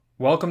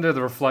Welcome to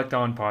the Reflect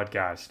On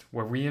podcast,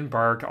 where we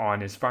embark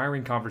on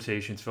inspiring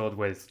conversations filled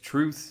with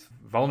truth,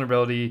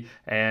 vulnerability,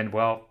 and,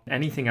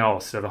 anything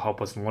else that'll help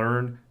us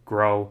learn,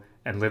 grow,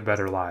 and live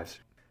better lives.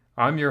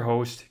 I'm your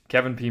host,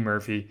 Kevin P.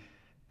 Murphy.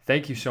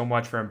 Thank you so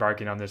much for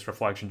embarking on this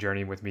reflection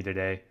journey with me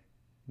today.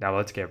 Now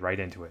let's get right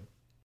into it.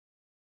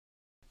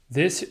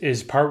 This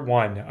is part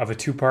one of a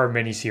two-part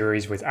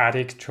mini-series with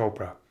Aatik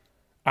Chopra.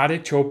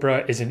 Aatik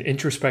Chopra is an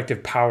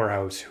introspective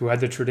powerhouse who had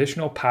the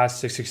traditional path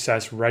to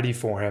success ready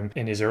for him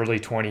in his early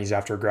 20s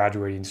after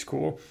graduating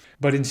school.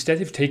 But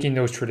instead of taking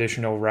those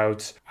traditional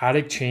routes,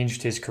 Aatik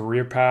changed his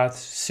career paths,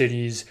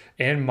 cities,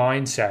 and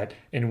mindset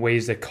in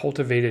ways that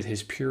cultivated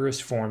his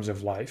purest forms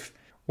of life.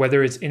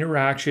 Whether it's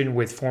interaction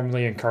with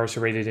formerly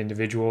incarcerated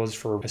individuals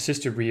for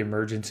assisted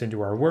reemergence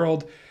into our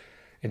world,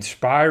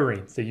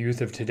 inspiring the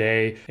youth of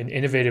today in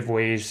innovative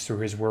ways through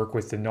his work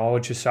with the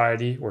Knowledge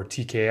Society, or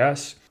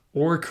TKS,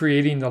 or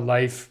creating the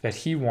life that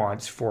he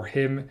wants for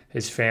him,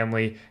 his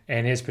family,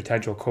 and his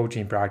potential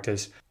coaching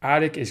practice,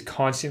 Aatik is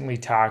constantly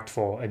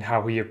tactful in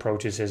how he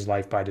approaches his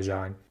life by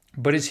design.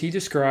 But as he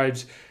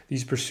describes,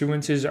 these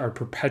pursuances are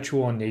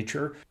perpetual in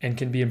nature and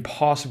can be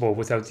impossible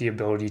without the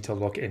ability to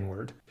look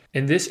inward.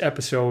 In this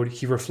episode,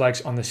 he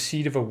reflects on the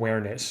seed of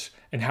awareness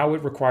and how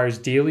it requires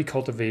daily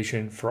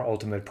cultivation for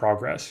ultimate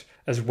progress.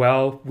 As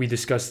well, we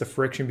discuss the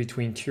friction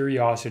between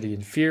curiosity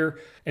and fear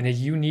and a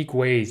unique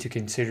way to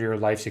consider your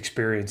life's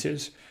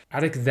experiences.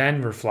 Aatik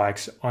then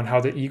reflects on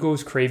how the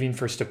ego's craving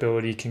for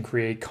stability can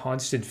create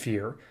constant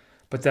fear,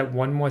 but that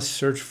one must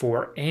search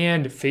for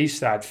and face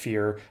that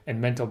fear and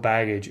mental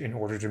baggage in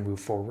order to move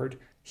forward.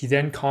 He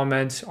then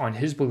comments on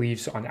his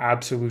beliefs on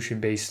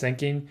absolution-based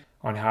thinking,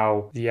 on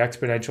how the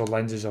exponential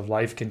lenses of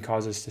life can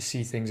cause us to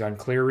see things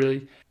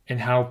unclearly, and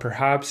how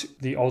perhaps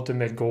the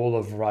ultimate goal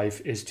of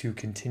life is to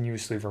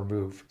continuously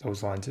remove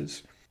those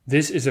lenses.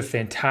 This is a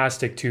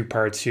fantastic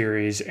two-part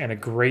series and a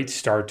great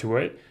start to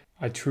it.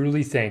 I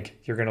truly think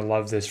you're going to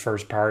love this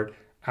first part.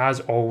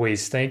 As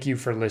always, thank you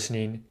for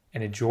listening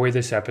and enjoy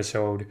this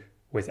episode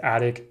with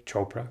Aatik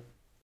Chopra.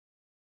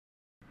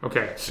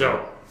 Okay,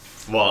 so...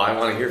 Well, I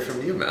want to hear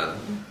from you, man.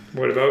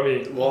 What about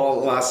me? Well,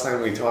 last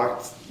time we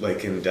talked,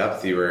 in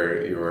depth, you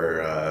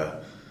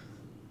were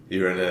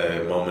in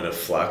a moment of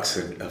flux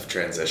and of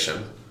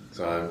transition.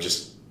 So I'm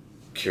just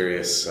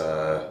curious,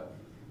 where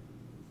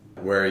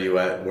are you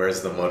at?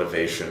 Where's the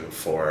motivation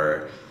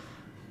for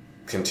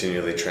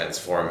continually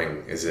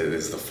transforming? Is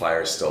the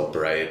fire still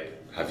bright?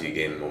 Have you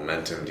gained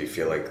momentum? Do you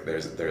feel like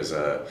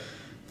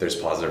there's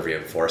positive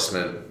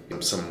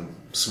reinforcement? Some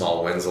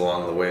small wins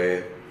along the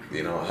way?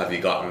 Have you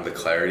gotten the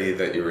clarity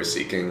that you were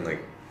seeking?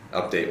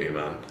 Update me,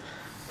 man.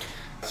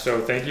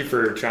 So thank you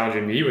for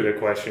challenging me with a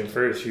question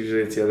first.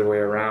 Usually it's the other way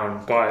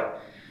around,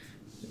 but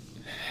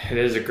it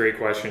is a great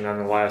question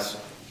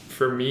nonetheless.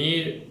 For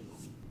me,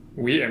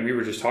 we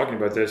were just talking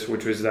about this,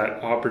 which was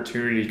that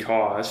opportunity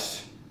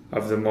cost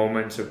of the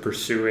moments of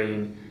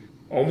pursuing,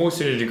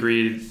 almost in a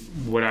degree,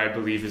 what I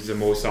believe is the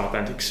most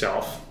authentic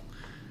self,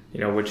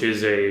 which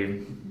has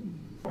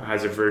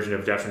a version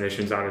of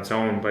definitions on its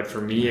own. But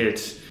for me,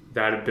 it's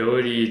that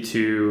ability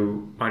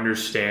to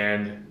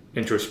understand,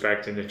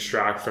 introspect, and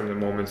extract from the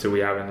moments that we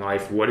have in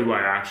life. What do I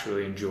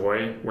actually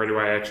enjoy? Where do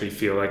I actually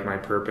feel like my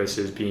purpose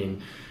is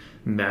being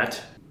met?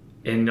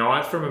 And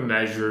not from a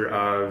measure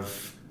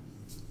of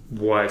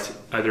what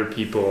other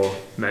people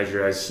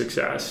measure as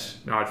success,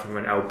 not from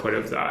an output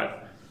of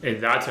that.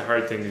 And that's a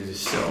hard thing to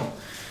distill.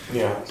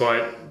 Yeah.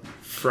 But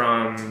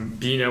from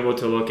being able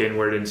to look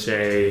inward and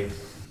say,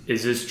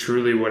 is this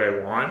truly what I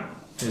want?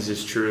 Is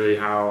this truly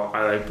how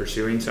I like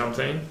pursuing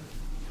something?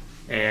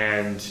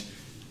 And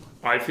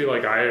I feel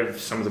like I have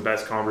some of the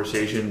best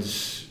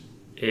conversations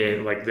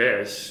in like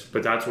this,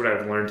 but that's what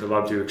I've learned to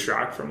love to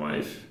extract from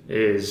life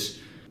is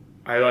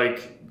I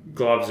like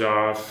gloves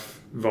off,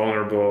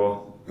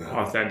 vulnerable,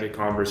 authentic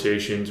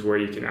conversations where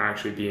you can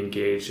actually be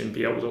engaged and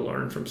be able to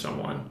learn from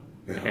someone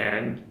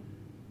and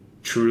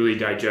truly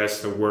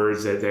digest the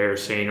words that they're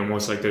saying,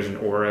 almost like there's an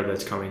aura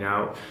that's coming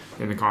out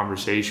in the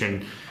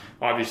conversation.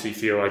 Obviously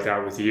feel like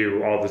that with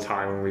you all the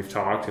time when we've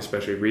talked,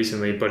 especially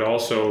recently, but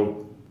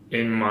also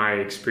in my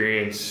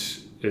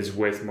experience is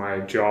with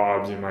my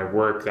jobs and my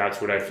work, that's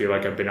what I feel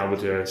like I've been able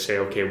to say,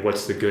 okay,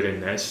 what's the good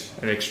in this,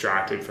 and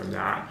extract it from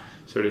that,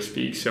 so to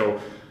speak. So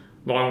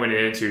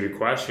long-winded answer to your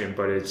question,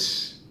 but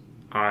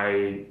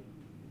I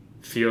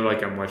feel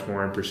like I'm much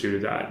more in pursuit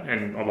of that.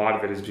 And a lot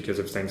of it is because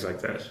of things like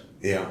this.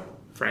 Yeah.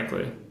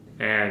 Frankly.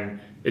 And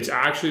it's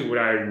actually what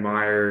I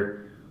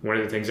admire, one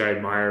of the things I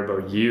admire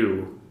about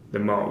you the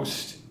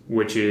most,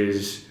 which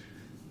is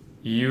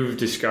you've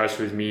discussed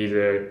with me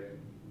the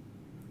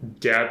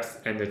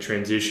depth and the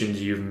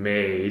transitions you've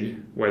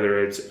made,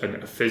 whether it's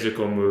a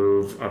physical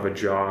move of a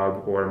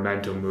job or a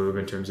mental move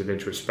in terms of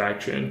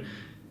introspection.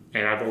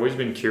 And I've always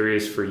been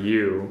curious for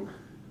you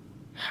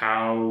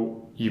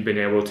how you've been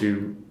able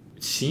to,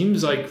 it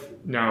seems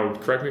like, now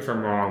correct me if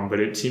I'm wrong, but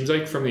it seems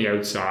like from the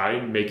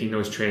outside making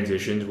those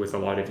transitions with a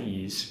lot of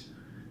ease.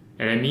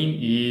 And I mean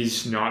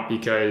ease not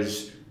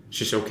because it's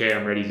just okay,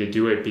 I'm ready to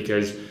do it,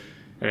 because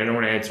and I don't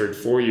want to answer it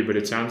for you, but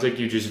it sounds like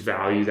you just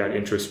value that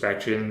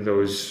introspection,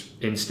 those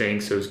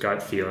instincts, those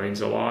gut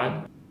feelings a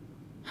lot.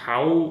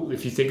 How,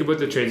 if you think about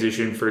the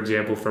transition, for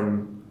example,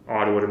 from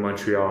Ottawa to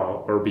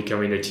Montreal, or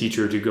becoming a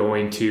teacher to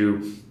going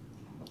to,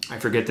 I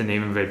forget the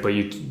name of it, but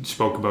you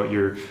spoke about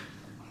your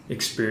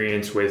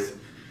experience with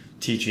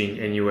teaching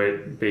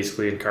Inuit,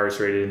 basically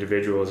incarcerated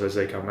individuals as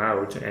they come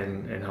out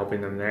and helping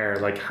them there.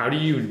 Like, how do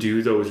you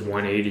do those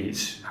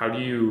 180s? How do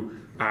you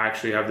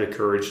actually have the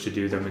courage to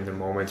do them in the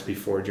moments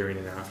before, during,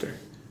 and after?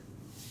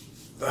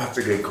 That's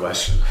a good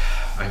question.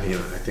 I mean,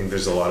 I think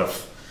there's a lot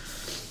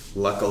of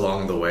luck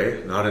along the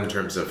way, not in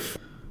terms of,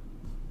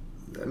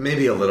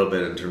 maybe a little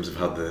bit in terms of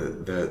how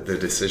the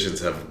decisions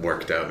have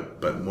worked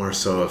out, but more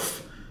so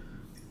of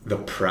the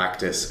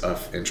practice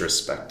of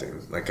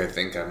introspecting. Like, I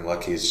think I'm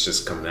lucky it's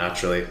just come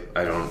naturally.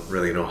 I don't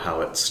really know how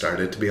it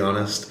started, to be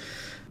honest.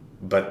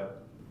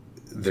 But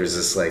there's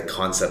this like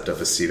concept of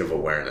a seat of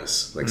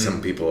awareness. Like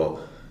some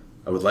people,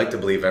 I would like to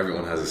believe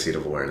everyone has a seat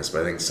of awareness,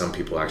 but I think some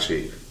people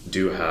actually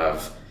do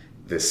have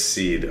this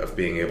seed of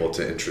being able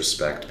to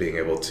introspect, being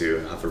able to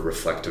have a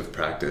reflective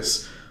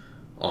practice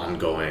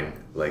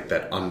ongoing, like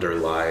that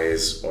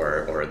underlies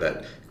or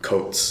that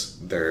coats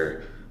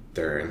their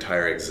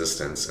entire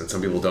existence. And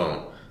some people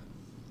don't.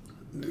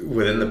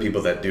 Within the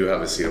people that do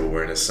have a seed of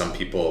awareness, some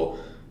people,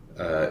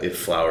 it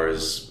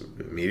flowers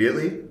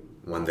immediately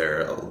when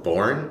they're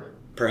born,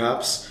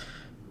 perhaps.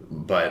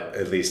 But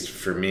at least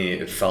for me,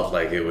 it felt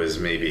like it was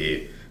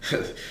maybe,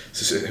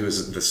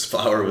 this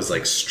flower was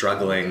like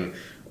struggling,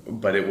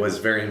 but it was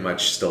very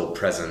much still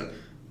present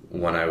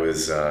when I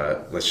was,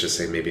 let's just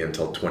say maybe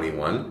until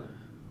 21,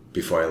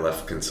 before I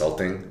left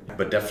consulting.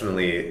 But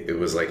definitely it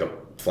was like a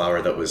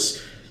flower that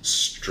was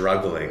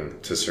struggling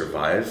to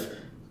survive,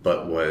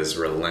 but was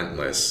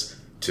relentless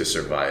to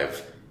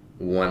survive.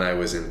 When I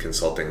was in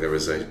consulting, there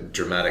was a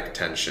dramatic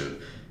tension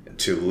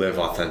to live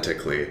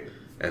authentically,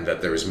 and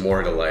that there was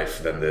more to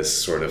life than this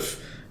sort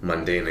of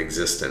mundane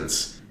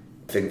existence.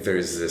 I think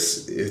there's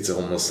this, it's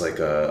almost like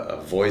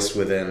a voice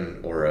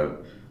within or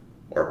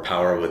a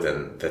power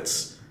within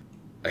that's,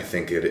 I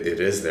think it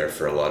is there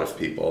for a lot of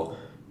people.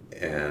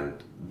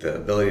 And the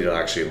ability to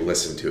actually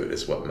listen to it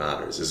is what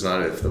matters. It's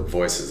not if the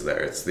voice is there,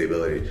 it's the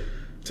ability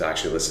to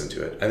actually listen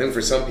to it. I think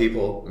for some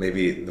people,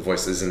 maybe the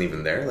voice isn't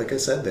even there. Like I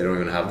said, they don't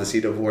even have the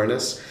seed of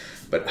awareness.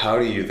 But how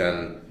do you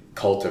then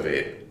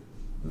cultivate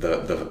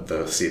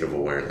the seed of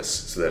awareness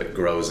so that it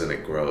grows and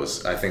it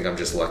grows? I think I'm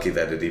just lucky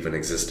that it even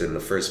existed in the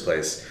first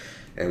place.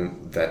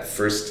 And that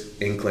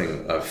first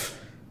inkling of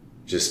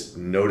just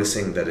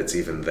noticing that it's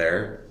even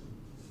there,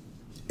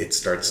 it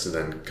starts to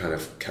then kind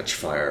of catch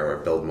fire or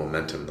build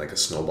momentum, like a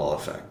snowball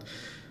effect.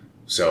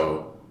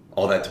 So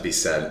all that to be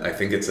said, I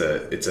think it's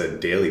a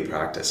daily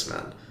practice,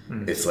 man.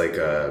 It's like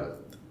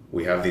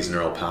we have these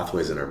neural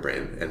pathways in our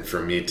brain, and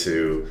for me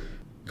to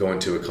go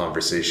into a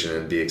conversation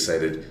and be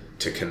excited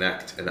to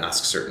connect and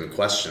ask certain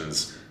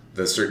questions,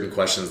 the certain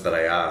questions that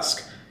I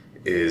ask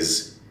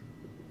is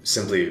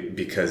simply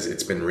because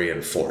it's been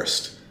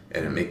reinforced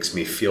and it makes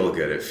me feel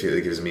good.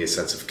 It gives me a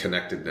sense of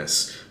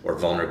connectedness or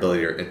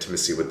vulnerability or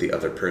intimacy with the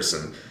other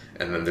person,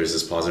 and then there's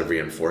this positive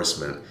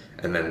reinforcement,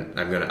 and then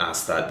I'm going to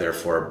ask that,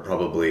 therefore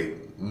probably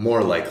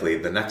more likely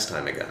the next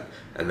time again,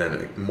 and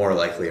then more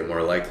likely,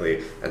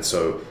 and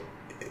so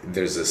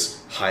there's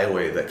this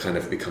highway that kind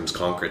of becomes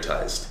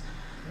concretized.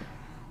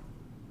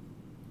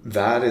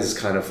 That is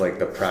kind of like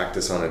the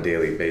practice on a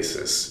daily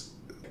basis.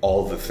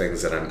 All the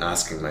things that I'm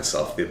asking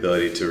myself, the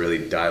ability to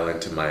really dial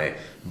into my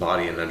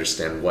body and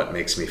understand what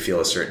makes me feel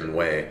a certain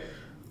way.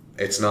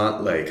 It's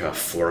not like a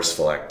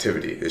forceful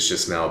activity. It's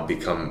just now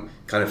become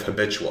kind of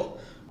habitual.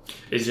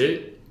 Is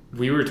it?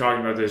 We were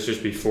talking about this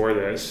just before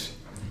this.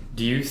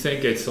 Do you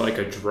think it's like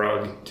a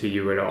drug to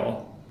you at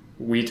all?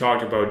 We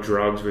talked about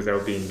drugs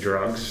without being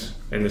drugs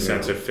in the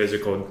sense of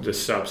physical, the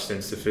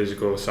substance, the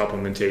physical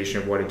supplementation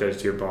of what it does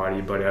to your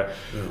body, but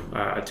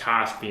a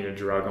task being a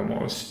drug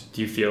almost.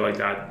 Do you feel like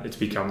that it's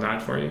become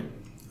that for you?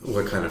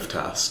 What kind of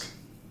task?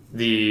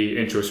 The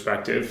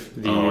introspective,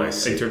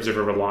 in terms of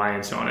a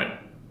reliance on it,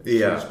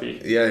 yeah. so to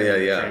speak. Yeah.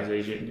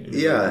 Translation.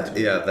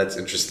 Yeah, that's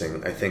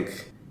interesting.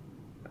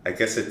 I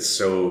guess it's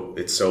so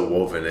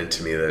woven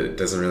into me that it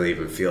doesn't really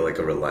even feel like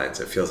a reliance.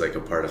 It feels like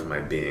a part of my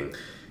being.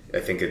 I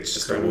think it's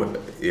just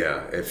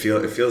it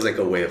feels like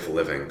a way of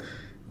living.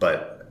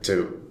 But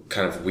to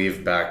kind of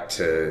weave back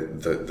to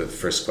the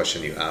first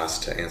question you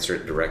asked, to answer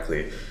it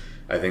directly,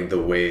 I think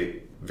the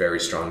way very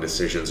strong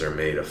decisions are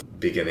made of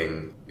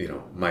beginning,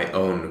 my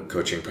own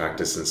coaching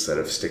practice instead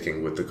of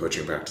sticking with the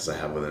coaching practice I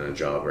have within a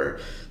job, or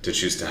to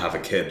choose to have a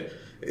kid.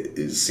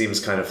 It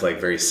seems kind of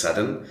like very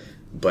sudden,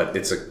 but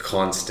it's a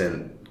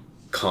constant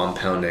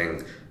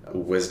compounding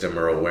wisdom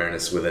or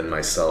awareness within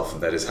myself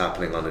that is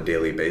happening on a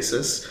daily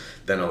basis,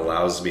 then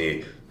allows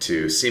me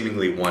to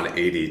seemingly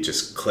 180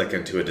 just click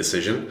into a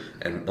decision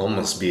and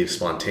almost be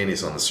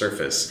spontaneous on the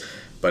surface.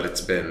 But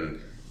it's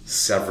been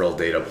several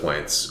data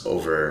points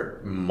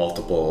over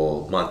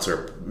multiple months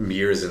or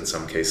years in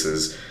some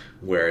cases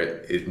where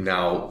it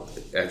now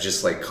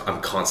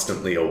I'm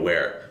constantly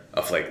aware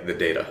of like the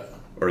data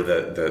or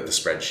the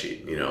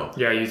spreadsheet,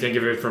 Yeah, you think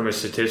of it from a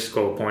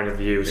statistical point of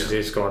view,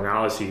 statistical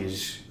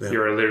analyses,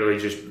 you're literally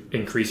just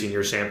increasing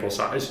your sample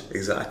size.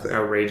 Exactly.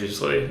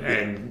 Outrageously.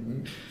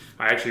 And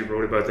I actually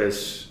wrote about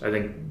this, I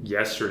think,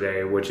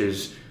 yesterday, which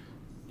is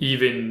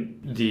even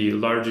the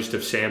largest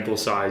of sample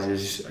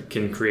sizes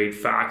can create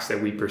facts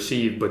that we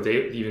perceive, but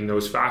even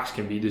those facts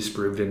can be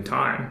disproved in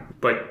time.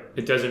 But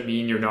it doesn't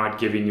mean you're not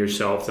giving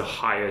yourself the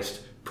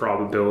highest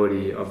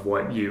probability of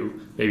what you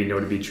maybe know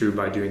to be true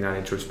by doing that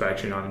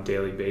introspection on a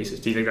daily basis.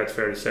 Do you think that's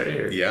fair to say?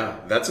 Or? Yeah,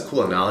 that's a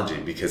cool analogy,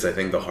 because I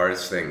think the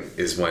hardest thing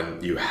is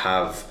when you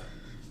have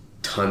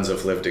tons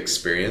of lived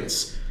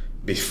experience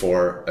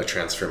before a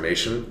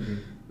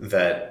transformation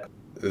that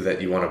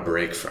you want to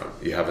break from.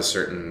 You have a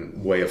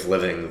certain way of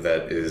living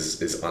that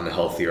is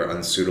unhealthy or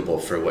unsuitable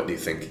for what you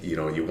think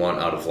you want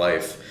out of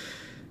life.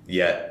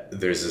 Yet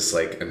there's this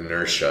like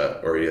inertia,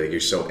 or you're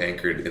so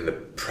anchored in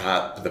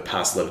the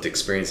past lived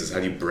experiences. How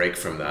do you break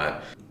from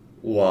that?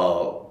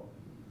 Well,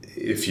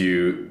 if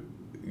you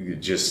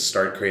just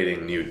start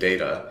creating new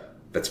data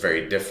that's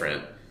very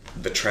different,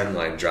 the trend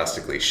line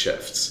drastically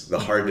shifts. The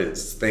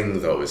hardest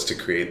thing, though, is to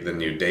create the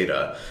new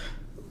data,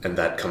 and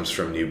that comes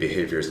from new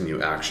behaviors,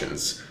 new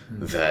actions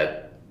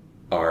that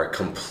are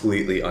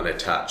completely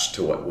unattached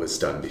to what was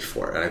done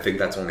before. And I think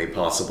that's only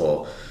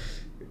possible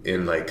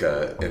in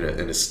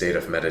a state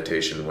of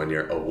meditation, when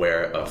you're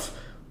aware of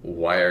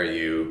why are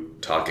you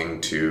talking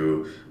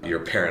to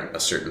your parent a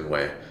certain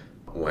way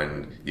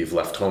when you've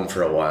left home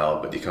for a while,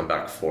 but you come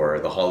back for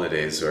the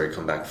holidays or you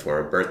come back for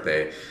a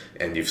birthday,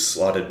 and you've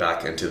slotted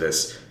back into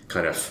this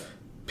kind of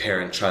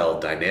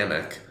parent-child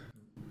dynamic.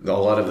 A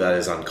lot of that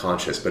is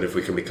unconscious, but if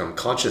we can become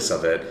conscious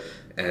of it,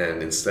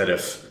 and instead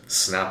of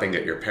snapping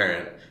at your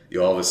parent,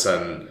 you all of a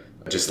sudden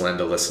just lend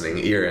a listening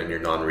ear and you're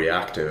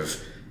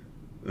non-reactive,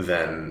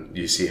 then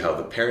you see how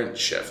the parent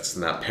shifts,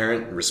 and that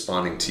parent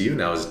responding to you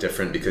now is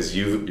different because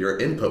your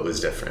input was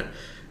different,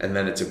 and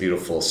then it's a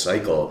beautiful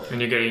cycle.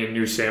 And you're getting a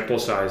new sample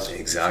size.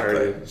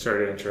 Exactly.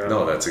 Sorry to interrupt.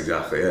 No, that's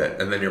exactly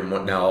it. And then you're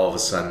now all of a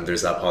sudden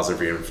there's that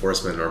positive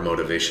reinforcement or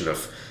motivation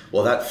of,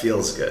 well, that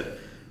feels good.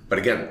 But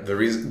again,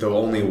 the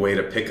only way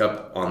to pick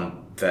up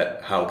on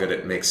that, how good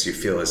it makes you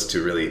feel, is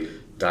to really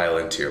dial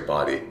into your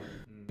body.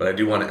 But I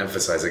do want to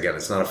emphasize again,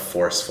 it's not a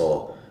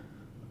forceful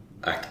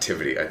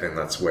activity. I think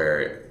that's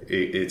where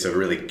it's a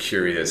really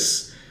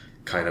curious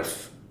kind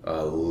of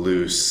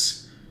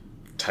loose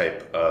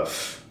type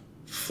of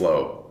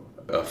flow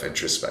of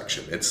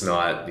introspection. It's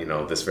not,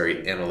 this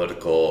very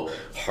analytical,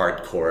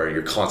 hardcore,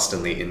 you're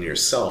constantly in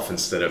yourself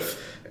instead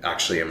of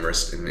actually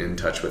immersed and in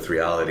touch with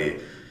reality.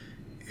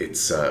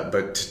 It's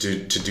but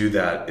to do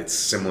that, it's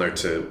similar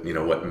to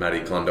what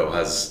Marie Kondo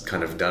has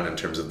kind of done in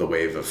terms of the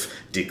wave of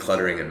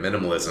decluttering and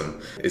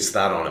minimalism. It's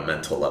that on a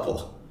mental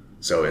level.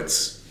 So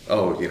it's,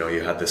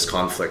 you had this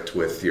conflict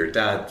with your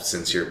dad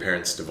since your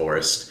parents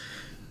divorced.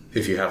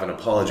 If you haven't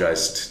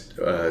apologized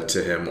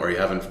to him, or you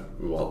haven't,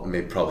 well,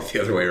 maybe probably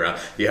the other way around,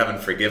 you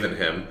haven't forgiven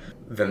him,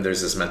 then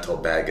there's this mental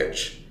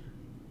baggage.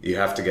 You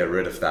have to get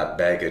rid of that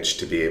baggage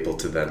to be able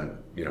to then,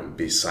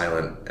 be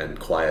silent and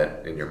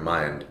quiet in your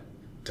mind,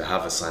 to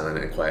have a silent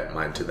and quiet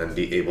mind, to then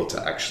be able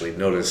to actually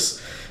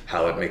notice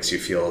how it makes you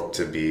feel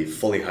to be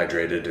fully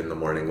hydrated in the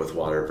morning with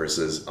water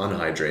versus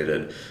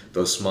unhydrated.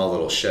 Those small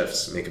little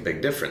shifts make a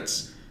big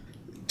difference.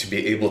 To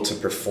be able to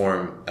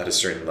perform at a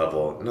certain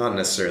level, not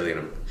necessarily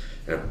in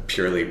a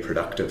purely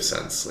productive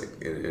sense,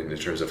 like in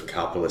terms of a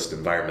capitalist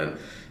environment,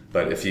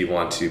 but if you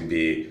want to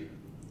be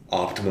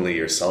optimally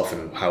yourself,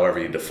 and however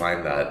you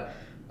define that,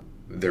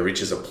 there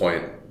reaches a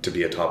point to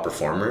be a top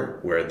performer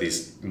where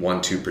these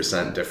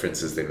 1-2%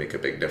 differences, they make a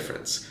big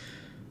difference.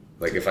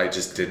 Like if I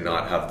just did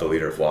not have the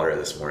liter of water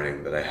this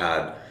morning that I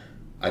had,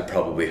 I'd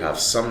probably have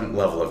some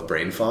level of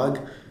brain fog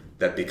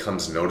that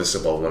becomes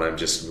noticeable when I'm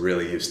just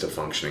really used to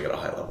functioning at a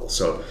high level.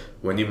 So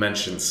when you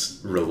mention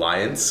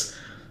reliance,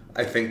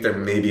 I think there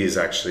maybe is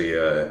actually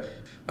an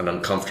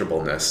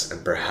uncomfortableness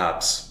and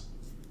perhaps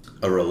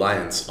a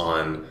reliance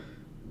on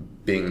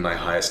being my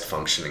highest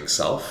functioning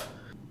self.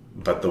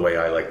 But the way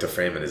I like to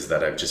frame it is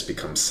that I've just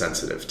become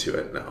sensitive to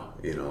it now.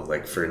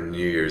 Like for New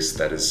Year's,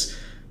 that is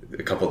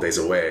a couple of days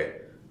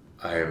away,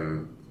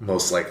 I'm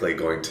most likely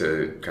going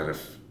to kind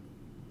of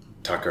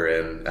tucker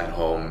in at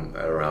home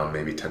at around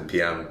maybe 10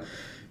 p.m.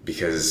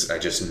 because I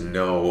just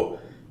know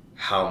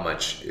how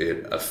much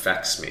it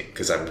affects me,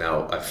 because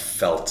I've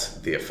felt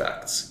the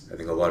effects. I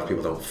think a lot of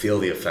people don't feel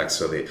the effects,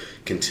 so they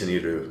continue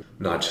to,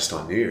 not just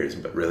on New Year's,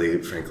 but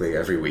really, frankly,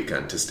 every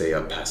weekend, to stay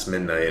up past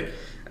midnight,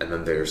 and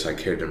then their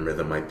circadian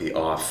rhythm might be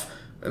off,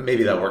 and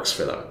maybe that works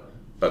for them.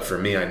 But for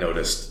me, I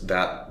noticed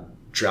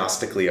that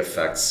drastically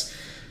affects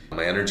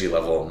my energy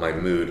level, my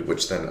mood,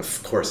 which then,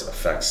 of course,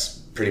 affects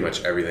pretty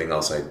much everything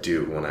else I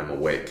do when I'm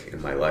awake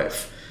in my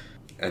life.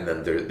 And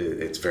then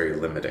it's very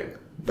limiting.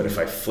 But if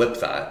I flip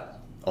that,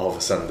 all of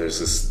a sudden there's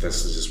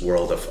this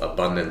world of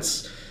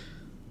abundance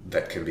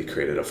that can be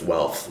created, of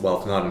wealth.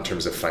 Wealth not in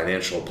terms of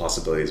financial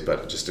possibilities,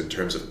 but just in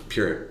terms of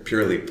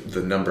purely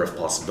the number of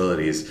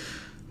possibilities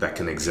that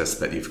can exist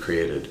that you've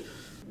created.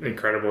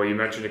 incredible. You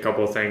mentioned a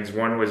couple of things.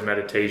 One was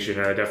meditation,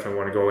 and I definitely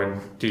want to go in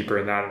deeper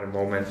in that in a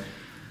moment.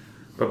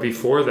 But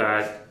before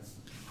that,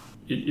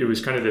 it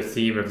was kind of the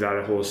theme of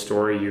that whole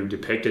story you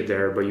depicted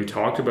there, but you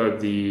talked about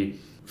the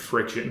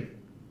friction.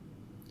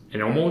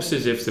 And almost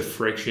as if the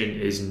friction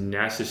is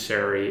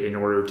necessary in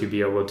order to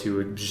be able to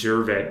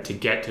observe it to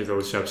get to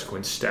those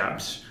subsequent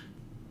steps.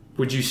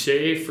 Would you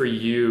say for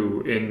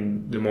you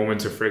in the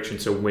moments of friction,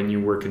 so when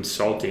you were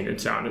consulting, it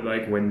sounded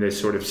like when this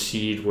sort of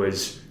seed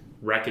was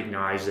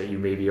recognized that you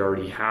maybe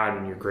already had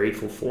and you're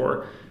grateful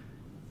for,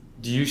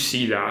 do you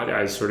see that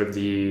as sort of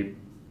the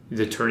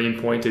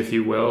turning point, if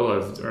you will,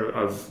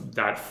 of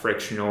that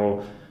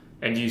frictional,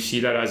 and do you see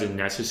that as a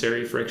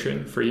necessary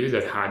friction for you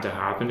that had to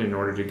happen in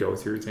order to go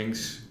through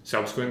things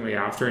subsequently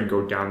after and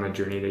go down the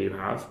journey that you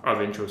have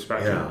of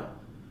introspection?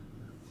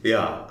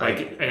 Yeah.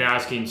 And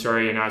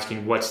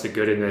asking what's the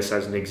good in this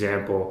as an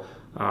example,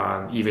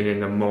 even in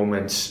the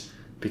moments,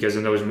 because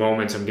in those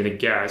moments, I'm going to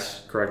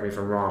guess, correct me if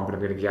I'm wrong, but I'm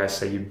going to guess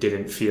that you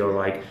didn't feel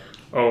like,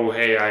 oh,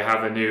 hey, I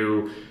have a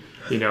new,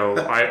 I'm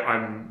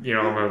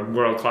a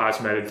world-class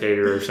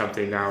meditator or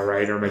something now,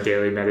 right? Or I'm a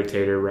daily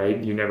meditator, right?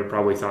 You never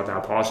probably thought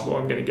that possible,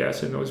 I'm going to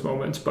guess, in those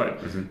moments, but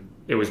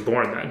it was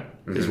born then,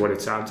 is what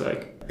it sounds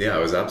like. Yeah,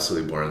 it was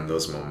absolutely born in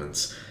those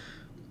moments.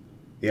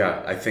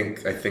 Yeah, I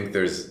think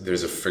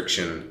there's a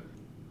friction.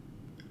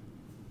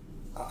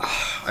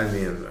 I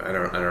mean, I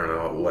don't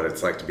know what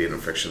it's like to be in a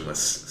frictionless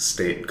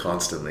state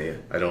constantly.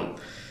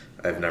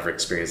 I've never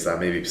experienced that.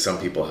 Maybe some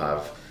people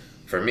have.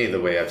 For me, the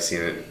way I've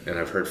seen it, and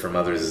I've heard from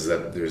others, is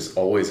that there's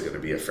always going to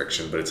be a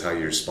friction, but it's how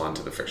you respond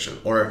to the friction.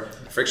 Or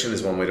friction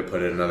is one way to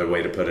put it. Another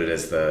way to put it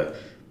is the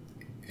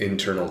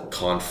internal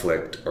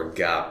conflict or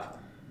gap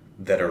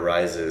that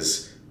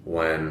arises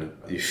when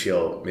you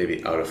feel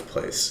maybe out of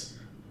place.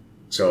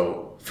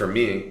 So for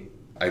me,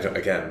 I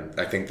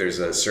think there's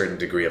a certain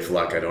degree of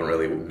luck. I don't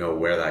really know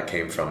where that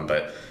came from,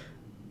 but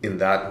in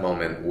that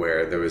moment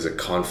where there was a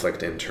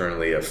conflict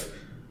internally of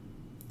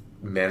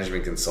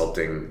management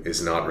consulting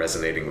is not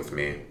resonating with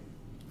me,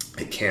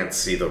 I can't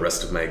see the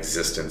rest of my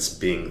existence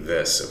being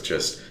this, of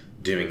just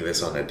doing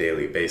this on a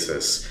daily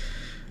basis.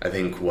 I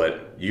think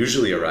what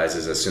usually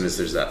arises as soon as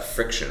there's that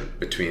friction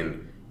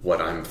between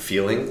what I'm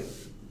feeling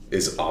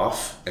is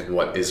off and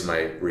what is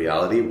my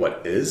reality,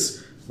 what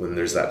is, when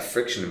there's that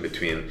friction in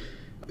between,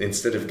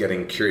 instead of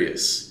getting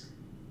curious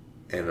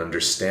and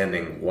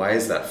understanding why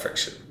is that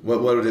friction,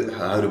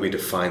 how do we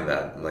define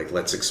that? Like,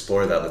 let's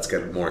explore that. Let's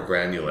get more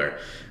granular.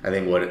 I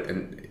think what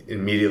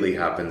immediately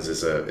happens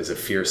is a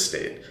fear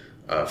state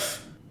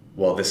of,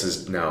 well, this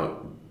is now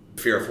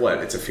fear of what?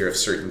 It's a fear of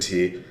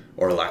certainty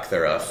or lack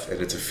thereof,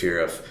 and it's a fear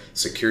of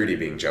security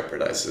being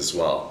jeopardized as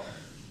well.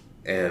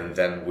 And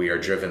then we are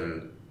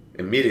driven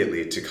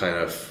immediately to kind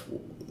of,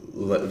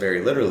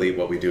 very literally,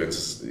 what we do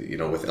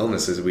with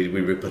illnesses,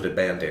 we put a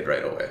band-aid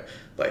right away.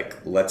 Like,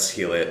 let's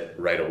heal it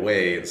right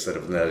away instead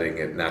of letting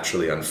it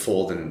naturally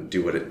unfold and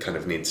do what it kind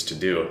of needs to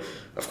do.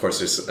 Of course,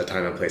 there's a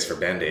time and place for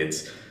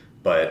band-aids,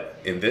 but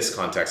in this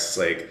context, it's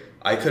like,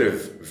 I could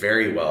have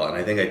very well, and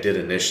I think I did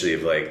initially,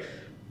 of like,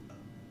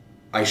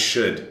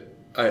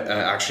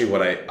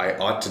 what I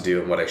ought to do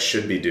and what I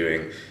should be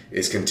doing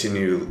is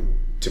continue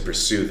to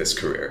pursue this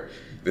career.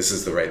 This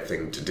is the right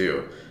thing to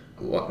do.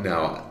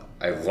 Now,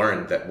 I've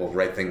learned that,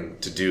 right thing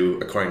to do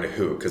according to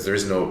who? Because there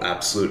is no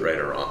absolute right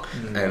or wrong.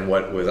 Mm-hmm.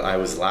 And I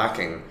was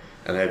lacking,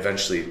 and I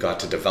eventually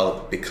got to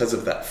develop because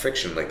of that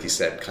friction, like you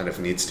said, kind of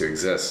needs to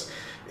exist.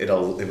 It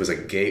was a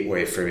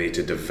gateway for me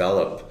to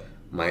develop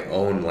my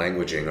own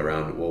languaging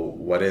around,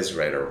 what is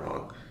right or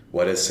wrong?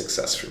 What is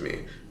success for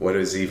me? What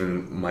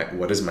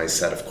is my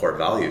set of core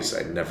values?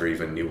 I never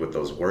even knew what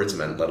those words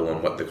meant, let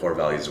alone what the core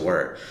values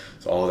were.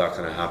 So all of that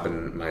kind of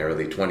happened in my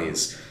early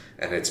 20s.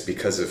 And it's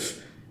because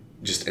of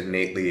just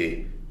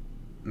innately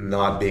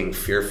not being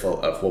fearful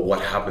of,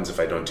 what happens if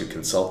I don't do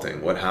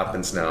consulting? What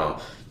happens now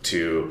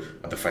to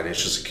the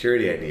financial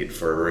security I need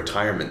for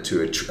retirement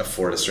to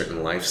afford a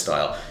certain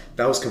lifestyle?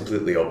 That was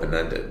completely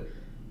open-ended.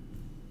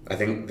 I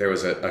think there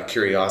was a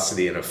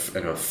curiosity and a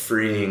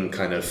freeing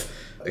kind of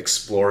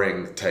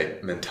exploring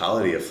type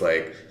mentality of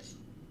like,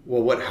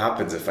 what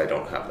happens if I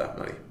don't have that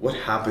money? What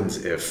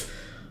happens if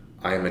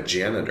I am a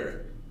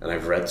janitor? And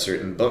I've read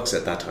certain books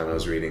at that time. I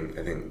was reading,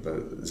 I think,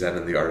 the Zen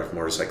and the Art of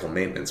Motorcycle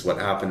Maintenance. What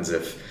happens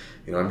if,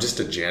 I'm just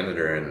a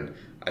janitor and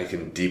I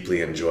can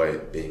deeply enjoy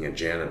being a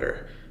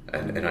janitor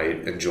and I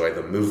enjoy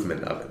the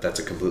movement of it? That's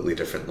a completely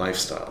different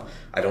lifestyle.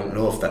 I don't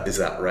know if is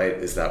that right,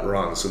 is that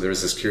wrong? So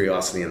there's this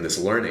curiosity and this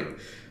learning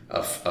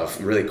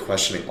of really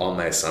questioning all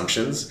my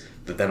assumptions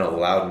that then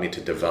allowed me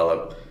to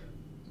develop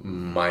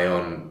my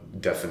own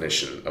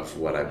definition of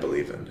what I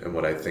believe in and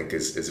what I think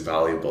is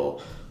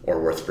valuable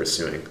or worth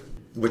pursuing,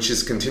 which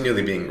is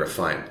continually being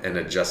refined and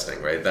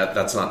adjusting, right?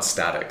 That's not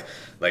static.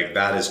 Like,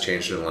 that has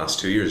changed in the last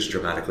 2 years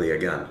dramatically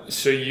again.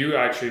 So you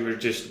actually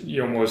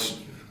you almost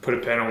put a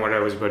pen on what I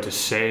was about to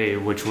say,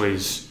 which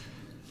was,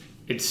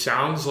 it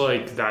sounds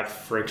like that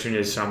friction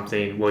is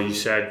something, you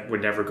said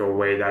would never go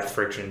away. That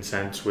friction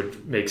sense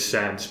would make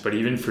sense. But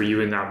even for you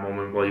in that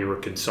moment while you were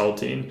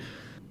consulting,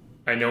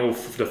 I know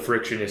the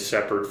friction is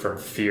separate from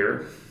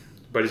fear,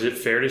 but is it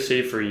fair to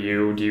say for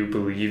you, do you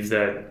believe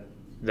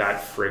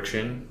that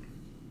friction,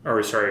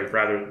 or sorry,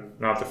 rather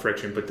not the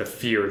friction, but the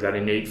fear, that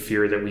innate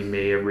fear that we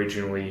may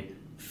originally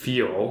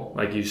feel,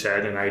 like you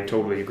said, and I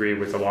totally agree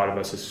with a lot of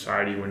us as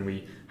society when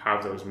we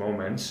have those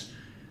moments,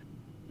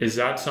 is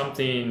that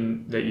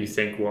something that you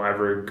think will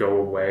ever go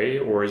away,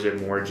 or is it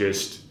more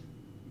just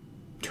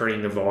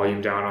turning the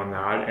volume down on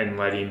that and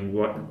letting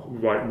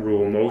what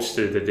rule most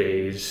of the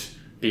days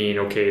being,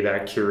 okay,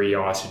 that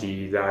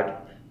curiosity,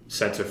 that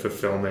sense of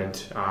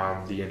fulfillment,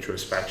 the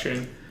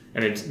introspection?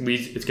 And it's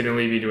going to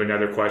lead me to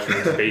another question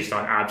that's based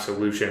on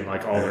absolution,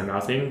 like all or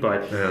nothing,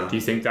 but do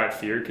you think that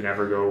fear can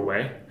ever go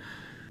away?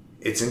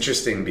 It's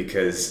interesting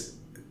because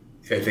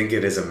I think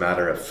it is a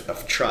matter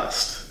of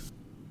trust.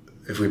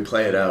 If we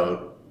play it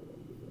out,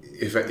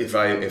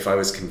 if I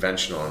was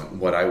conventional and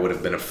what I would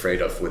have been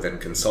afraid of within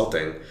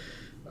consulting,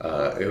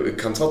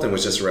 consulting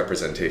was just a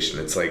representation.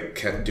 It's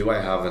like, do I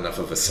have enough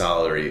of a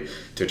salary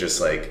to just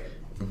like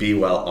be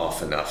well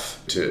off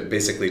enough to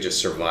basically just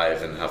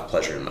survive and have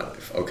pleasure in my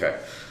life? Okay.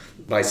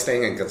 By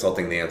staying in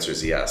consulting, the answer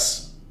is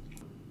yes.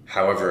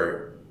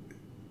 However,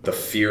 the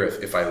fear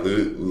if I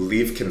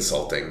leave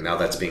consulting, now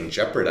that's being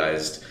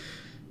jeopardized,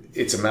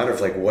 it's a matter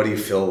of like, what do you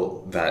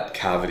fill that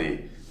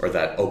cavity or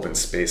that open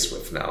space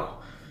with now?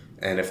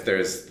 And if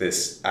there's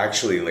this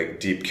actually like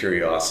deep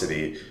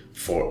curiosity,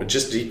 for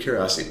just deep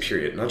curiosity,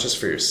 period, not just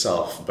for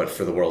yourself, but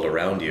for the world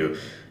around you,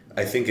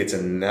 I think it's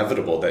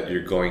inevitable that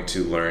you're going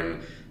to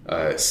learn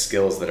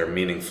skills that are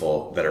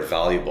meaningful, that are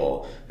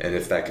valuable. And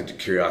if that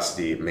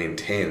curiosity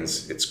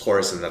maintains its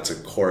course, and that's a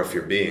core of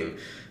your being,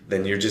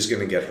 then you're just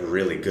going to get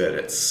really good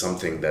at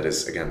something that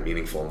is, again,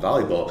 meaningful and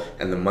valuable,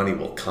 and the money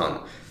will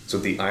come. So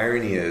the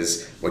irony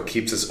is, what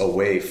keeps us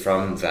away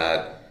from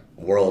that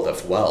world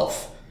of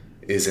wealth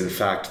is in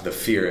fact the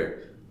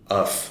fear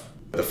of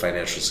the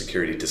financial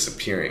security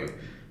disappearing.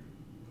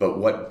 But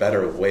what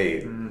better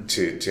way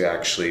to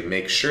actually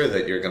make sure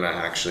that you're going to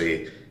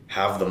actually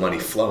have the money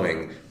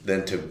flowing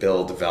than to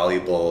build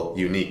valuable,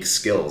 unique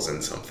skills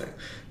in something?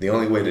 The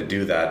only way to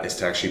do that is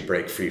to actually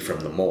break free from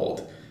the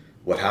mold.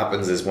 What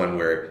happens is when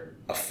we're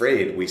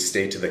afraid, we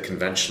stay to the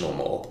conventional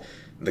mold.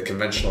 The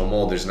conventional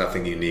mold, there's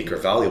nothing unique or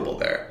valuable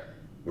there.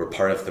 We're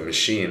part of the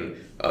machine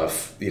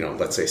of,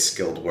 let's say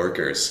skilled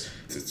workers.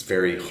 It's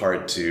very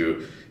hard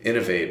to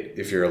innovate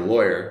if you're a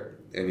lawyer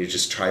and you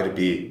just try to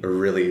be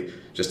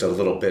just a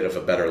little bit of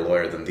a better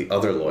lawyer than the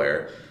other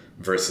lawyer,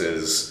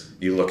 versus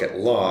you look at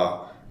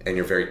law and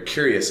you're very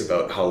curious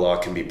about how law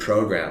can be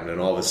programmed,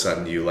 and all of a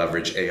sudden you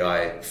leverage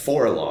AI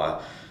for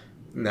law.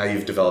 Now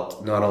you've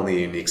developed not only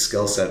a unique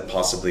skill set,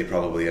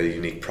 probably a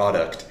unique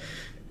product,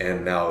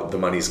 and now the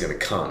money's going to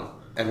come.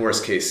 And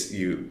worst case,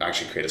 you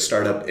actually create a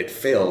startup, it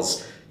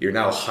fails. You're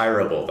now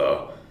hireable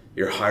though.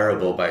 You're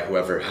hireable by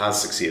whoever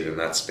has succeeded in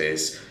that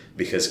space,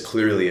 because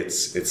clearly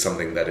it's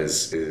something that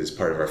is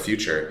part of our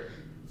future.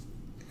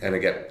 And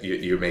again,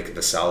 you make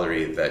the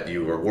salary that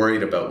you were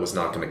worried about was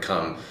not going to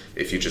come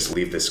if you just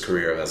leave this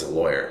career as a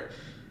lawyer.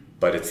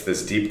 But it's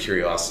this deep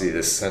curiosity,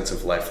 this sense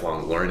of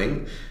lifelong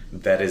learning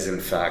that is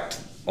in fact,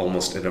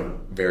 almost in a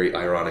very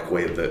ironic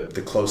way,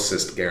 the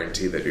closest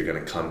guarantee that you're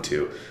going to come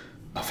to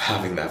of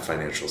having that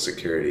financial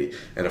security.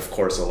 And of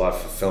course, a lot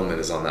of fulfillment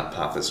is on that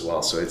path as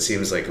well. So it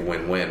seems like a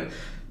win-win.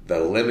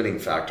 The limiting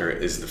factor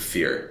is the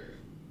fear,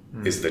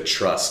 is the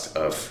trust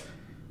of,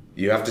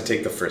 you have to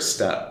take the first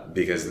step,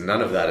 because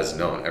none of that is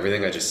known.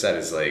 Everything I just said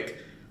is like,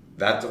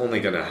 that's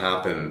only going to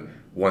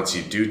happen once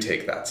you do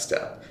take that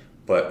step.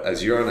 But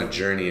as you're on a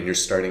journey and you're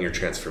starting your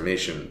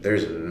transformation,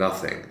 there's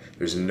nothing.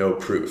 There's no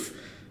proof.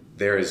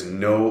 There is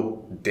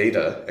no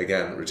data.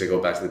 Again, to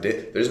go back to the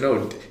data,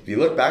 if you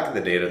look back at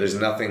the data, there's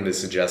nothing to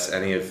suggest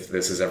any of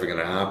this is ever going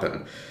to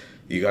happen.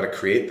 You got to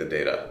create the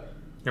data.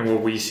 And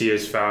what we see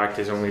as fact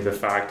is only the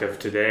fact of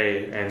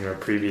today and our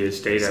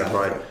previous data,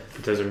 exactly. But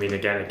it doesn't mean,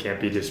 again, it can't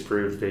be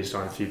disproved based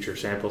on future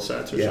sample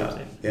sets or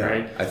something. Yeah.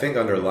 Right? I think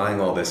underlying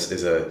all this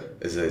is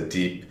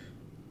a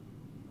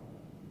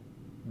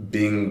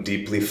being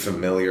deeply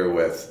familiar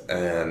with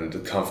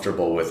and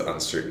comfortable with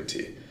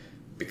uncertainty,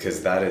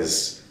 because that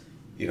is,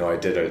 I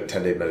did a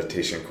 10-day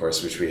meditation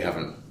course, which we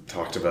haven't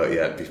talked about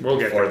yet. We'll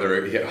get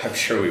there. Yeah, I'm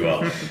sure we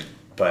will.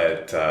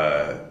 But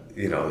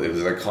it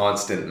was a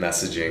constant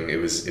messaging. It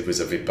was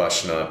a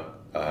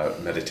Vipassana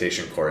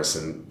meditation course,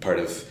 and part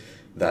of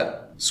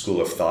that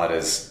school of thought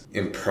is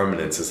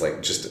impermanence is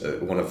like just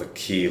one of the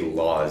key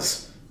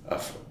laws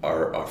of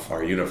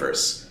our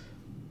universe.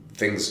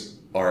 Things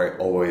are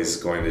always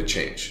going to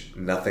change.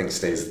 Nothing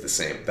stays the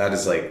same. That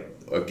is like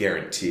a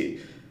guarantee.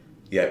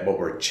 Yet what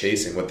we're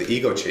chasing, what the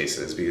ego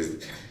chases,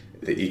 because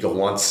the ego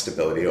wants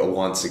stability, it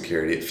wants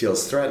security, it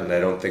feels threatened. I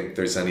don't think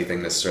there's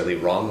anything necessarily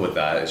wrong with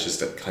that. It's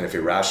just kind of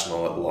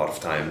irrational a lot of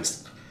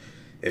times.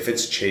 If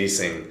it's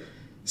chasing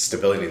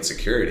stability and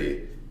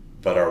security,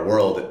 but our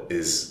world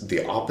is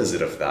the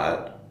opposite of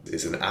that,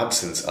 is an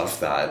absence of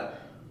that,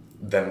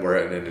 then we're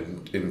in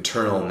an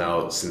internal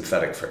now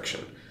synthetic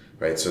friction,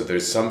 right? So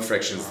there's some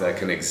frictions that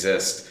can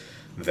exist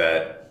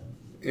that,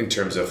 in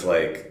terms of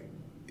like,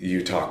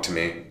 you talk to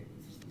me,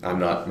 I'm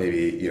not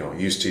maybe,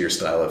 used to your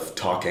style of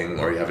talking,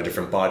 or you have a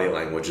different body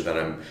language that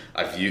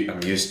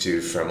I'm used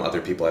to from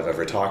other people I've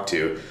ever talked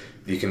to.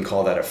 You can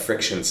call that a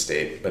friction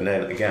state. But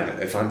then again,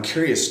 if I'm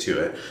curious to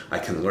it, I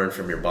can learn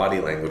from your body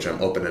language.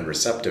 I'm open and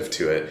receptive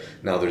to it.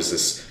 Now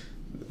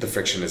the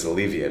friction is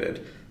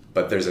alleviated.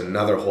 But there's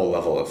another whole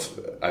level of,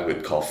 I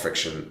would call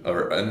friction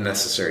or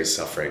unnecessary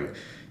suffering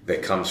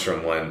that comes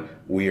from when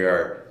we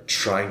are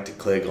trying to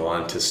cling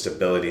on to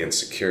stability and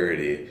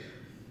security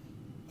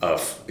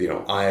of,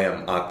 I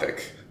am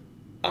Aatik.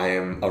 I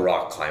am a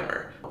rock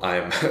climber. I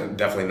am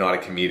definitely not a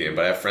comedian,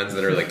 but I have friends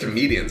that are like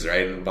comedians,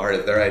 right? And part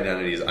of their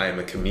identity is I am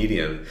a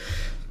comedian,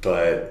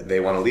 but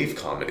they want to leave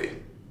comedy.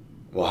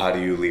 Well, how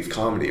do you leave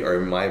comedy?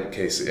 Or in my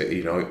case,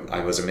 I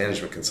was a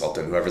management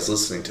consultant. Whoever's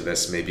listening to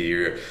this, maybe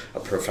you're a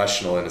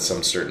professional in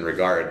some certain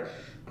regard,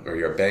 or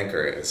you're a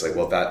banker. It's like,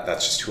 well,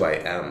 that's just who I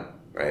am,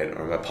 right?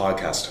 Or I'm a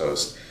podcast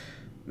host.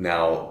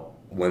 Now,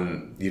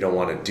 when you don't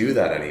want to do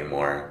that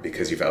anymore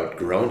because you've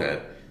outgrown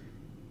it,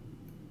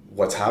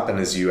 what's happened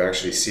is you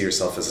actually see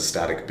yourself as a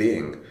static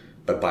being,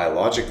 but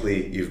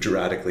biologically you've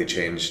radically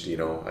changed.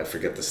 I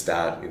forget the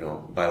stat,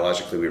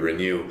 biologically we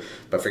renew,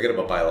 but forget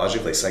about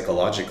biologically,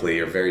 psychologically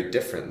you're very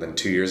different than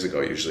 2 years ago.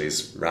 Usually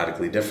is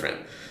radically different.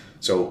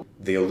 So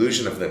the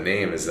illusion of the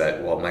name is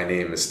that, well, my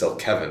name is still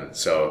Kevin,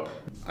 so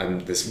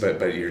I'm this,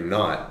 but you're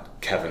not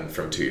Kevin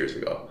from 2 years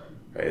ago,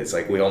 right? It's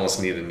like we almost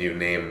need a new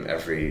name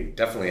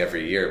definitely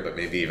every year, but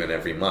maybe even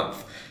every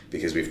month,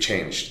 because we've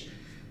changed.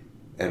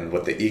 And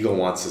what the ego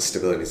wants is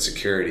stability and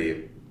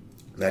security.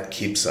 That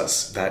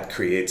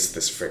creates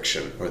this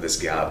friction or this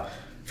gap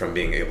from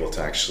being able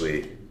to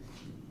actually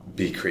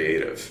be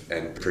creative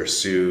and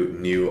pursue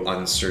new,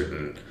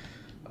 uncertain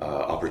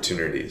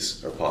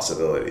opportunities or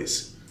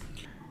possibilities.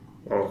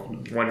 Well,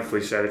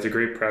 wonderfully said. It's a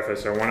great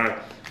preface. I'm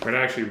going to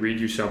actually read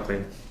you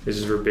something. This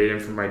is verbatim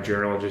from my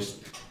journal,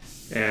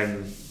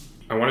 and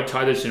I want to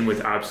tie this in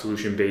with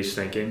absolution-based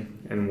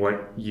thinking and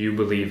what you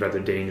believe are the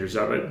dangers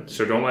of it.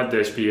 So don't let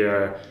this be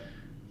a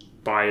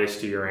bias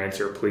to your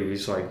answer,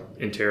 please. Like,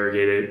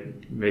 interrogate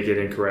it, make it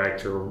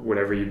incorrect, or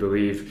whatever you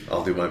believe.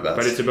 I'll do my best.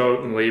 But it's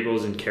about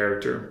labels and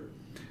character.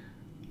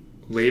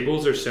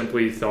 Labels are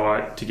simply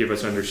thought to give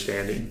us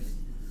understanding.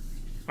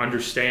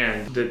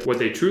 Understand that what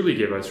they truly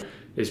give us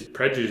is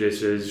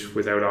prejudices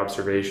without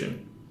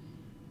observation.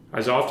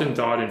 As often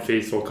thought in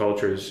faithful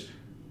cultures,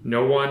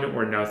 no one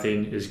or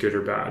nothing is good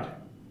or bad.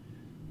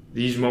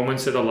 These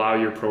moments that allow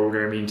your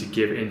programming to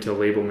give into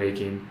label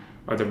making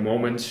are the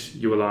moments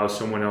you allow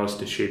someone else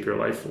to shape your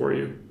life for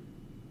you,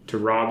 to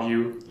rob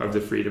you of the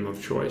freedom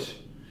of choice.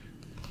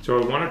 So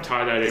I want to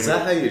tie that in. Is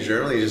that how you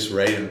journal? You just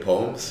write in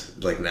poems,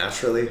 like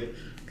naturally?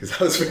 Because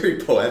that was very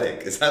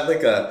poetic. Is that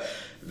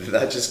did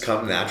that just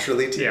come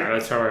naturally to you? Yeah,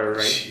 that's how I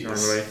write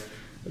normally.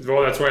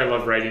 Well, that's why I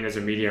love writing as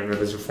a medium,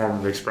 as a form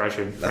of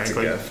expression, That's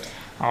frankly. a gift.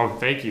 Oh,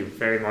 thank you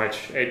very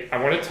much. I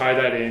want to tie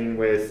that in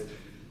with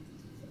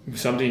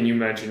something you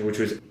mentioned, which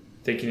was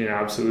thinking in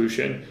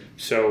absolution.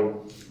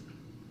 So,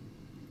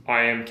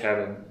 I am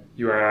Kevin,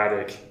 you are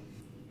Aatik,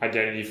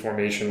 identity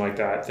formation like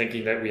that,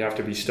 thinking that we have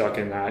to be stuck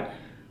in that.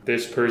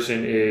 This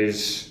person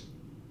is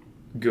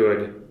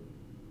good.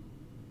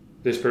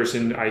 This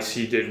person I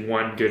see did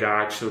one good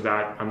act, so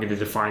that I'm going to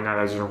define that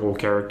as their whole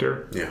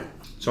character. Yeah.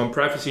 So I'm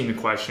prefacing the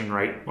question,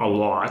 right, a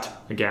lot.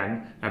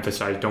 Again,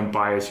 emphasize, don't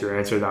bias your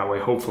answer that way,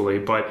 hopefully.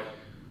 But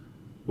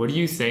what do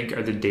you think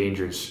are the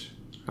dangers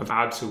of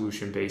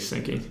absolution-based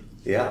thinking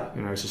in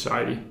our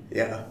society?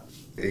 Yeah,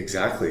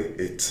 exactly.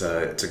 It's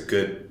a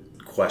good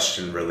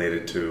question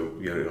related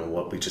to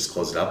what we just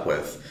closed up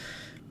with.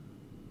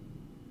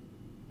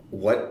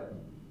 What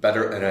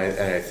better, and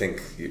I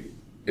think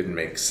it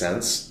makes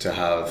sense to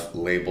have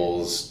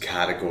labels,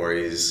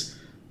 categories,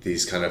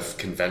 these kind of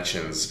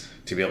conventions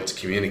to be able to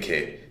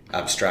communicate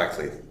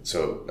abstractly.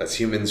 So as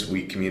humans,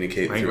 we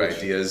communicate through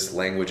ideas.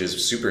 Language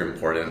is super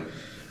important,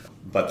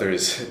 but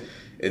there's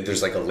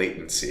like a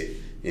latency,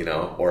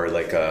 or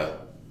like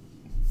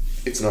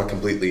it's not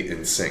completely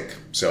in sync.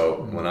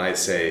 So when I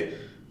say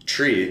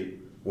tree,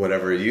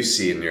 whatever you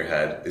see in your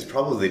head is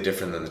probably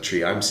different than the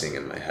tree I'm seeing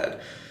in my head.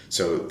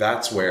 So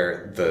that's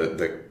where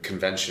the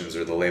conventions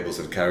or the labels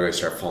and categories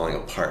start falling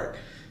apart.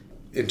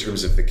 In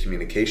terms of the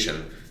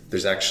communication,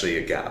 there's actually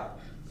a gap.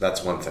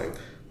 That's one thing.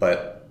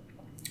 But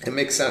it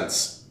makes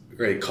sense,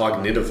 right?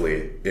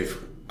 Cognitively, if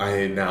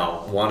I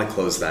now want to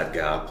close that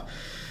gap,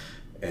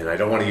 and I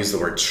don't want to use the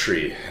word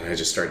tree, and I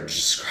just start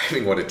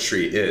describing what a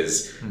tree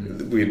is,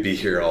 we'd be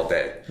here all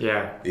day.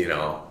 Yeah.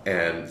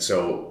 And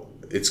so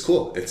it's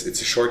cool. It's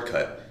a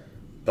shortcut.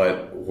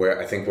 But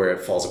where it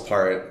falls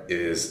apart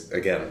is,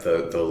 again,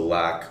 the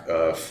lack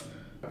of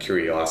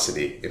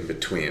curiosity in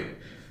between.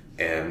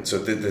 And so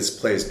this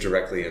plays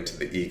directly into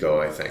the ego,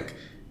 I think,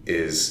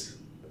 it's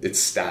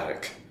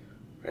static,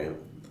 right?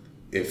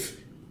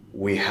 If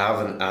we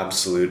have an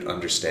absolute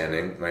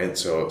understanding, right?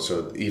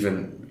 So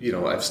even,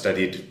 I've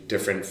studied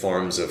different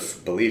forms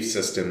of belief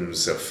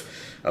systems, of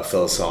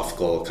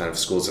philosophical kind of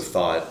schools of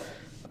thought.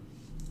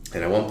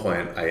 And at one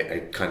point,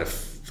 I kind of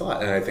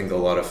thought, and I think a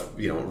lot of,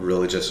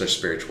 religious or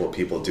spiritual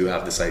people do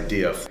have this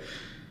idea of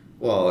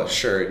well,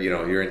 sure,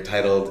 you're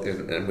entitled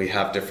and we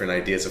have different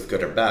ideas of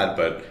good or bad,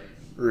 but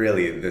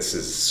really this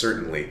is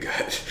certainly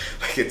good.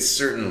 Like, it's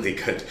certainly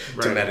good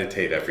to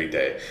meditate every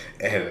day.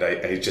 And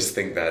I just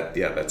think that,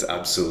 that's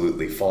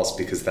absolutely false,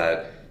 because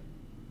that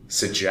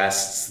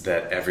suggests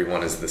that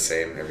everyone is the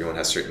same. Everyone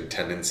has certain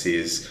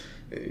tendencies.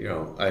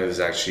 I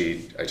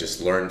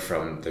just learned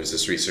from, there's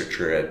this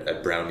researcher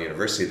at Brown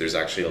University, there's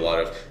actually a lot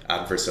of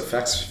adverse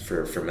effects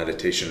for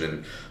meditation,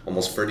 and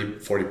almost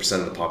 40%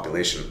 of the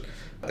population,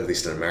 at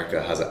least in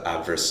America, has an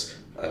adverse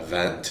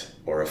event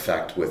or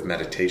effect with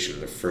meditation,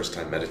 their first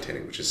time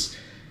meditating, which is,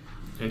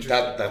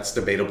 that's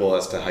debatable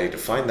as to how you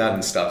define that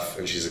and stuff,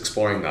 and she's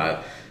exploring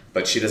that,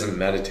 but she doesn't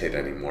meditate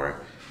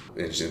anymore.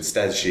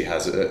 Instead, she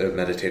has a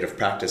meditative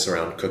practice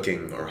around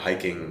cooking or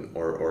hiking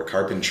or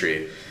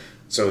carpentry.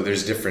 So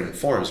there's different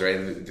forms,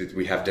 right?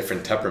 We have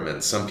different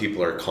temperaments. Some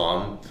people are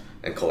calm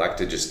and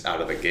collected just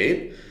out of the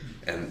gate,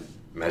 and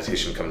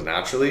meditation comes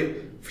naturally.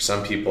 For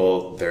some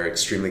people, they're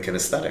extremely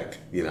kinesthetic,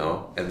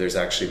 and there's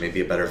actually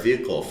maybe a better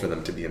vehicle for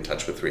them to be in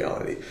touch with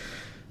reality.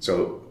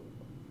 So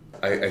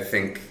I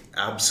think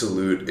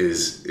absolute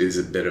is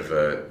a bit of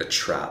a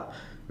trap.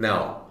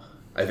 Now,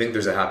 I think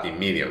there's a happy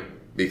medium,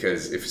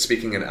 because if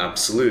speaking in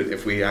absolute,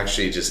 if we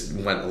actually just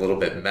went a little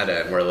bit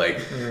meta and we're like,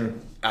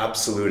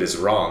 absolute is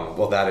wrong,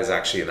 well, that is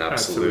actually an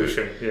absolute.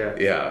 Absolution,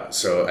 yeah.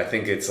 So I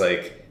think it's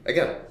like,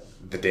 again,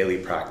 the daily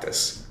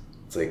practice.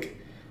 It's like,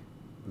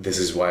 this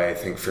is why I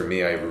think for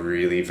me, I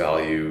really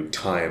value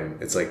time.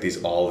 It's like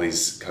all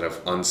these kind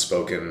of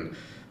unspoken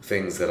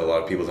things that a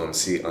lot of people don't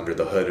see under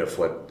the hood of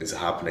what is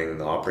happening in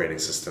the operating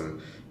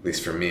system. At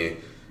least for me,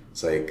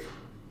 it's like,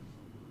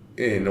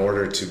 in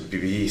order to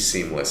be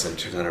seamless and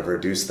to kind of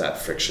reduce that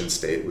friction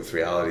state with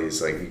reality,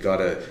 is like, you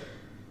gotta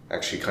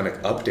actually kind of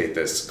update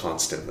this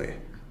constantly.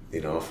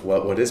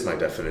 What is my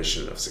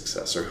definition of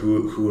success, or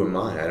who am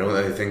I?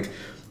 I think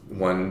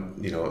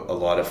a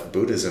lot of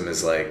Buddhism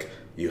is like,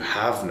 you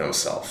have no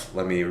self.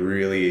 Let me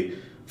really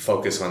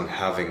focus on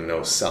having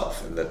no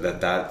self, and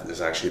that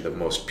is actually the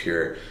most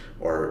pure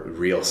or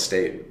real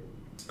state.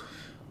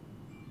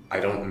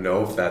 I don't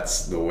know if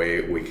that's the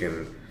way we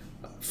can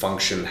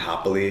function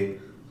happily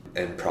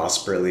and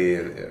prosperly,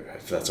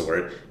 if that's a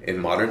word, in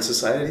modern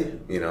society.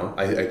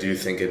 I do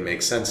think it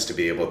makes sense to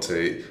be able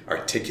to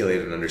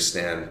articulate and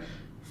understand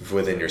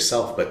within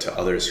yourself, but to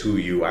others, who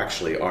you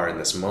actually are in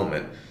this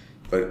moment,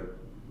 but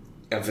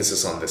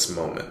emphasis on this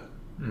moment,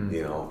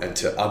 and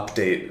to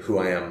update who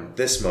I am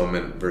this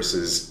moment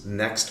versus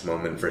next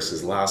moment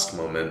versus last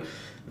moment.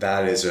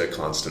 That is a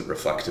constant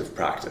reflective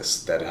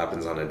practice that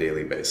happens on a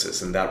daily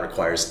basis, and that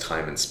requires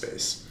time and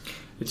space.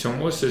 It's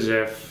almost as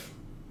if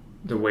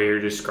the way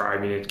you're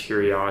describing it,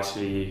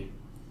 curiosity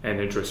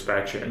and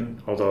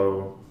introspection,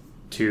 although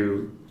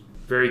two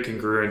very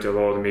congruent,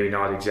 although maybe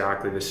not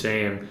exactly the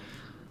same,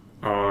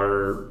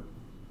 are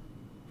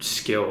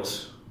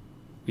skills.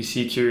 We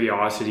see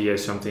curiosity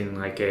as something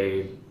like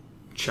a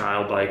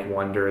childlike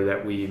wonder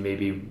that we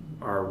maybe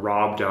are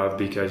robbed of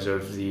because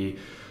of the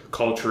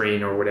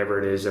culturing or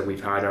whatever it is that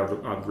we've had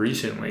of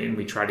recently, and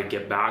we try to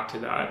get back to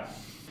that.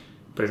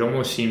 But it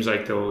almost seems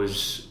like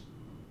those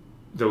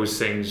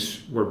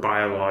things were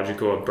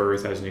biological at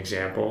birth, as an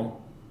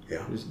example.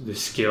 Yeah. The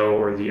skill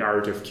or the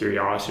art of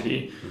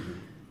curiosity. Mm-hmm.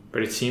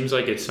 But it seems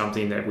like it's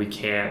something that we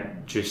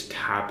can't just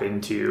tap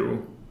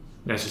into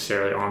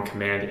necessarily on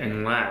command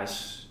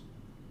unless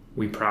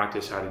we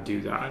practice how to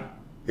do that.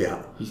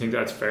 Yeah. You think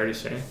that's fair to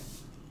say?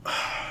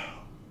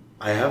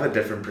 I have a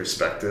different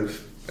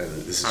perspective, and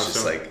this is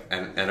just like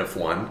an N of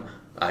one.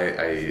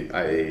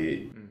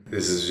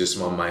 This is just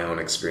my own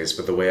experience,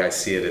 but the way I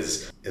see it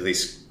is, at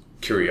least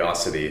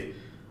curiosity,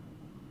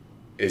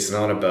 it's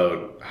not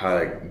about how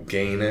to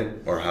gain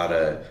it or how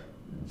to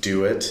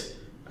do it.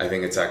 I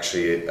think it's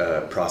actually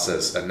a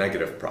process, a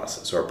negative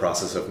process, or a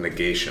process of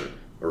negation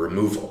or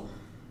removal.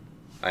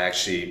 I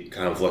actually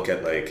kind of look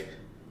at, like,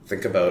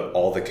 think about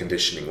all the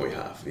conditioning we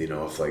have,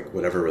 of like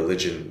whatever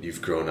religion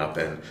you've grown up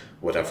in,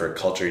 whatever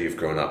culture you've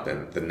grown up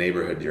in, the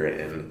neighborhood you're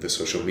in, the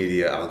social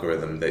media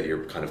algorithm that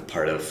you're kind of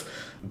part of,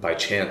 by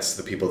chance,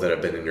 the people that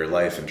have been in your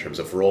life in terms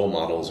of role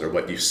models, or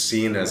what you've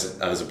seen as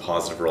a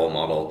positive role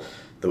model,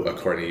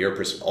 according to your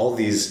perspective. All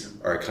these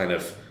are kind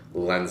of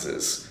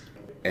lenses.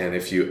 And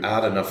if you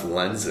add enough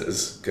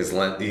lenses, because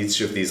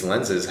each of these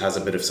lenses has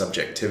a bit of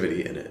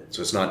subjectivity in it,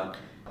 so it's not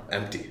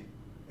empty.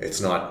 It's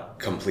not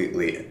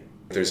completely,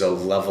 there's a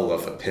level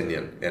of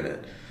opinion in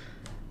it.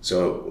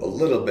 So a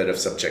little bit of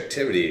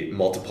subjectivity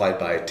multiplied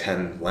by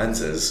 10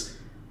 lenses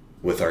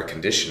with our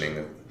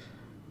conditioning,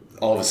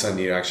 all of a sudden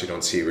you actually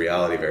don't see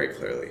reality very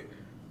clearly.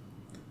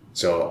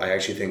 So I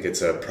actually think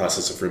it's a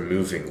process of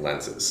removing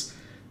lenses.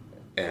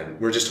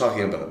 And we're just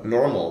talking about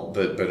normal,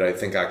 but I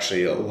think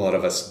actually a lot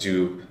of us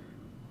do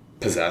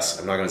possess,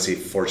 I'm not going to say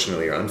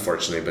fortunately or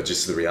unfortunately, but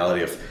just the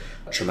reality of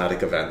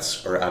traumatic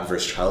events or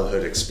adverse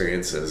childhood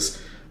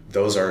experiences.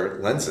 Those are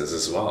lenses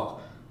as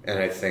well. And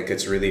I think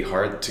it's really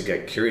hard to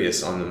get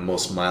curious on the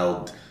most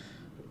mild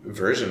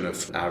version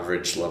of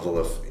average level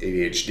of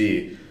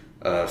ADHD,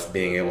 of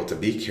being able to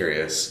be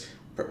curious,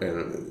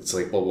 And it's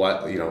like, well,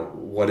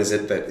 what is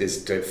it that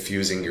is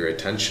diffusing your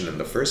attention in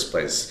the first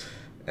place?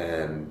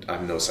 And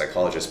I'm no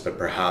psychologist, but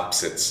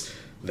perhaps it's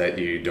that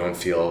you don't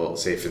feel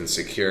safe and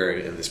secure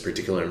in this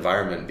particular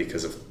environment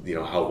because of,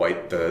 how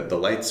white the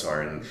lights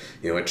are, and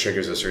it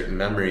triggers a certain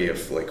memory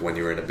of like when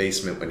you were in a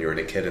basement when you were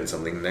a kid and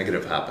something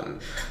negative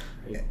happened.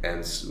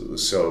 And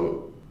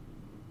so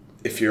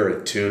if you're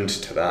attuned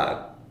to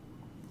that,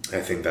 I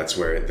think that's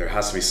where there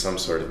has to be some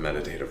sort of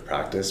meditative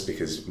practice,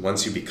 because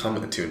once you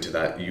become attuned to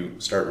that, you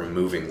start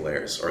removing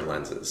layers or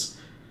lenses,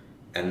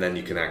 and then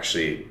you can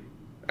actually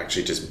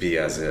just be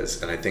as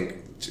is. And I think,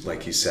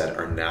 like you said,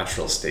 our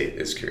natural state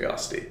is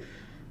curiosity.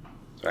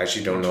 I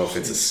actually don't know if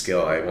it's a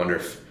skill. I wonder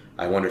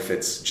if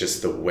it's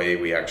just the way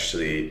we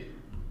actually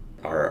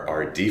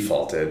are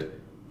defaulted,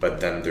 but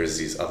then there's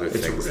these other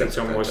things that it's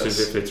almost as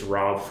if it's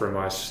robbed from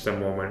us the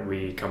moment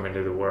we come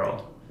into the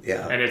world.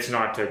 Yeah. And it's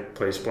not to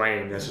place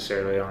blame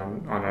necessarily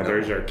on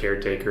others or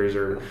caretakers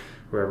or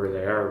whoever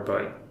they are,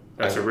 but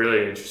that's a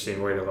really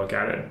interesting way to look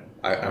at it.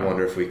 I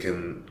wonder if we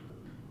can,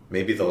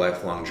 maybe the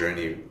lifelong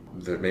journey,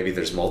 maybe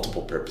there's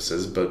multiple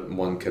purposes, but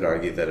one could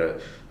argue that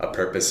a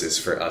purpose is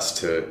for us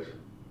to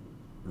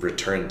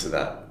return to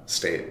that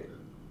state,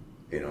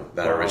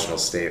 that original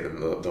state,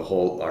 and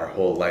our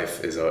whole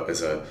life is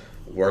a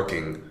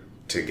working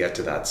to get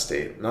to that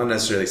state. Not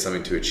necessarily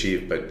something to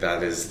achieve, but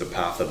that is the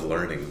path of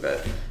learning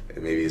that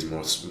maybe is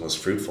most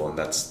fruitful, and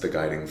that's the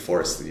guiding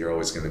force, that you're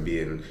always going to be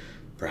in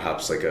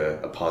perhaps like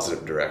a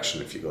positive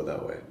direction if you go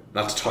that way.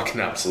 Not to talk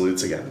in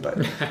absolutes again, but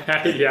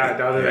yeah,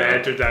 now that I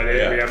entered that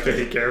in, we have to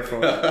be careful.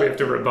 We have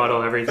to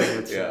rebuttal everything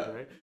that's said,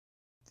 right?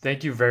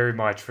 Thank you very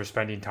much for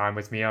spending time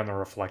with me on the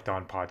Reflect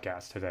On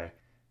podcast today.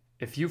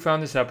 If you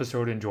found this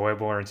episode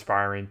enjoyable or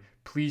inspiring,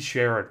 please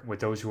share it with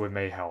those who it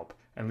may help,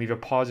 and leave a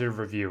positive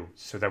review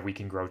so that we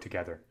can grow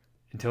together.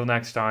 Until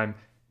next time,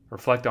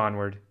 reflect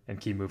onward and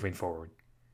keep moving forward.